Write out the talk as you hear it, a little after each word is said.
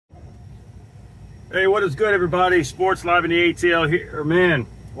Hey, what is good, everybody? Sports Live in the ATL here. Man,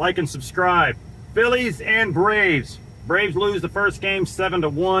 like and subscribe. Phillies and Braves. Braves lose the first game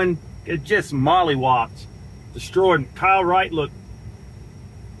 7-1. It just mollywopped. Destroyed. Kyle Wright, look,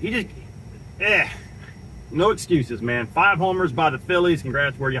 he just, no excuses, man. 5 homers by the Phillies.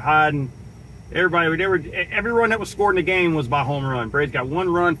 Congrats, where you hiding? Everybody, every run that was scored in the game was by home run. Braves got 1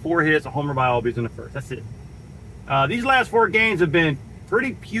 run, 4 hits, a homer by Albies in the first. That's it. These last 4 games have been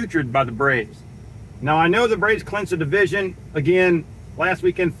pretty putrid by the Braves. Now, I know the Braves clinched the division again last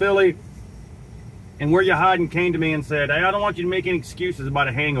weekend, Philly. And where you hiding came to me and said, hey, I don't want you to make any excuses about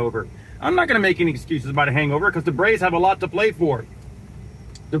a hangover. I'm not going to make any excuses about a hangover because the Braves have a lot to play for.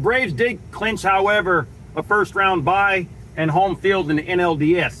 The Braves did clinch, however, a first-round bye and home field in the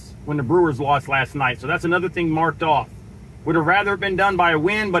NLDS when the Brewers lost last night. So that's another thing marked off. Would have rather been done by a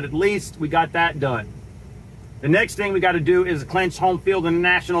win, but at least we got that done. The next thing we got to do is clinch home field in the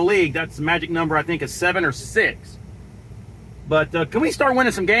National League. That's the magic number, I think, is 7 or 6. But can we start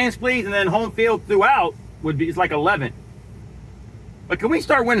winning some games, please? And then home field throughout it's like 11. But can we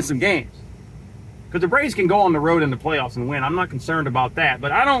start winning some games? Because the Braves can go on the road in the playoffs and win. I'm not concerned about that.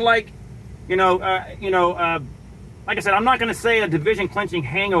 But I don't like, like I said, I'm not going to say a division clinching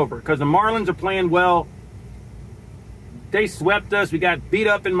hangover because the Marlins are playing well. They swept us. We got beat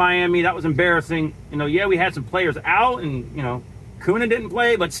up in Miami. That was embarrassing. Yeah, we had some players out, and, Kuna didn't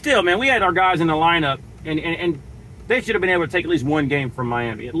play. But still, man, we had our guys in the lineup, and they should have been able to take at least 1 game from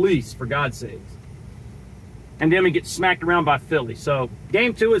Miami, at least, for God's sakes. And then we get smacked around by Philly. So,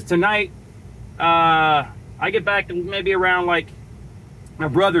 game 2 is tonight. I get back maybe around, like, my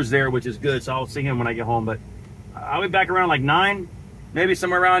brother's there, which is good, so I'll see him when I get home. But I'll be back around, like, 9, maybe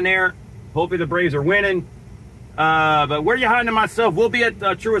somewhere around there. Hopefully the Braves are winning. But where you hiding myself, we'll be at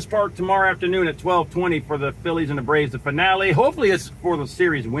Truist Park tomorrow afternoon at 12:20 for the Phillies and the Braves, the finale. Hopefully it's for the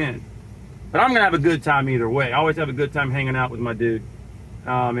series win. But I'm going to have a good time either way. I always have a good time hanging out with my dude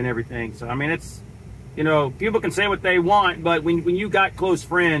and everything. So, I mean, it's, people can say what they want, but when you got close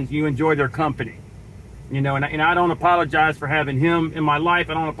friends, you enjoy their company. And I don't apologize for having him in my life.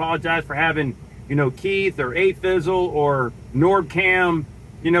 I don't apologize for having, Keith or A-Fizzle or Nordcam.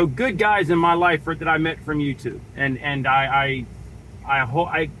 Good guys in my life that I met from YouTube, and I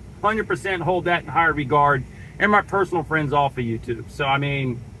 100% hold that in higher regard, and my personal friends off of YouTube. So I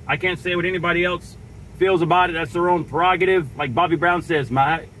mean, I can't say what anybody else feels about it. That's their own prerogative. Like Bobby Brown says,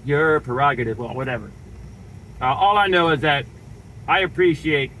 your prerogative. Well, whatever. All I know is that I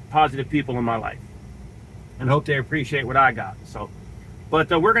appreciate positive people in my life, and hope they appreciate what I got. So, but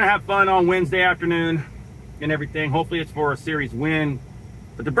we're gonna have fun on Wednesday afternoon and everything. Hopefully, it's for a series win.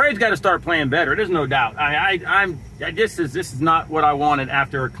 But the Braves got to start playing better. There's no doubt. This is not what I wanted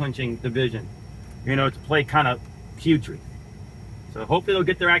after a clinching division. To play kind of putrid. So hopefully they'll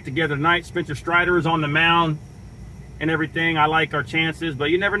get their act together tonight. Spencer Strider is on the mound and everything. I like our chances,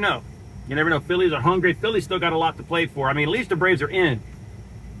 but you never know. You never know. Phillies are hungry. Phillies still got a lot to play for. I mean, at least the Braves are in.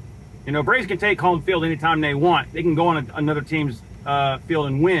 Braves can take home field anytime they want. They can go on another team's field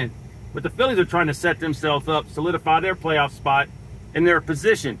and win. But the Phillies are trying to set themselves up, solidify their playoff spot in their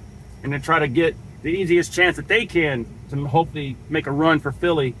position, and then try to get the easiest chance that they can to hopefully make a run for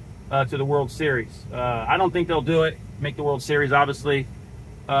Philly to the World Series. I don't think they'll do it, make the World Series, obviously,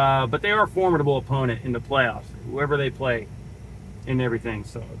 but they are a formidable opponent in the playoffs, whoever they play and everything.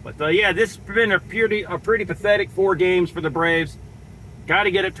 So, but yeah, this has been a pretty pathetic 4 games for the Braves. Got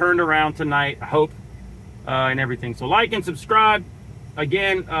to get it turned around tonight, I hope, and everything. So like and subscribe.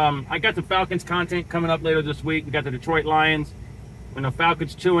 Again, I got the Falcons content coming up later this week. We got the Detroit Lions.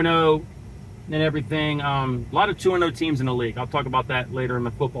 Falcons 2-0 and everything. A lot of 2-0 teams in the league. I'll talk about that later in my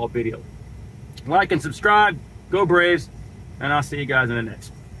football video. Like and subscribe. Go Braves. And I'll see you guys in the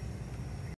next one.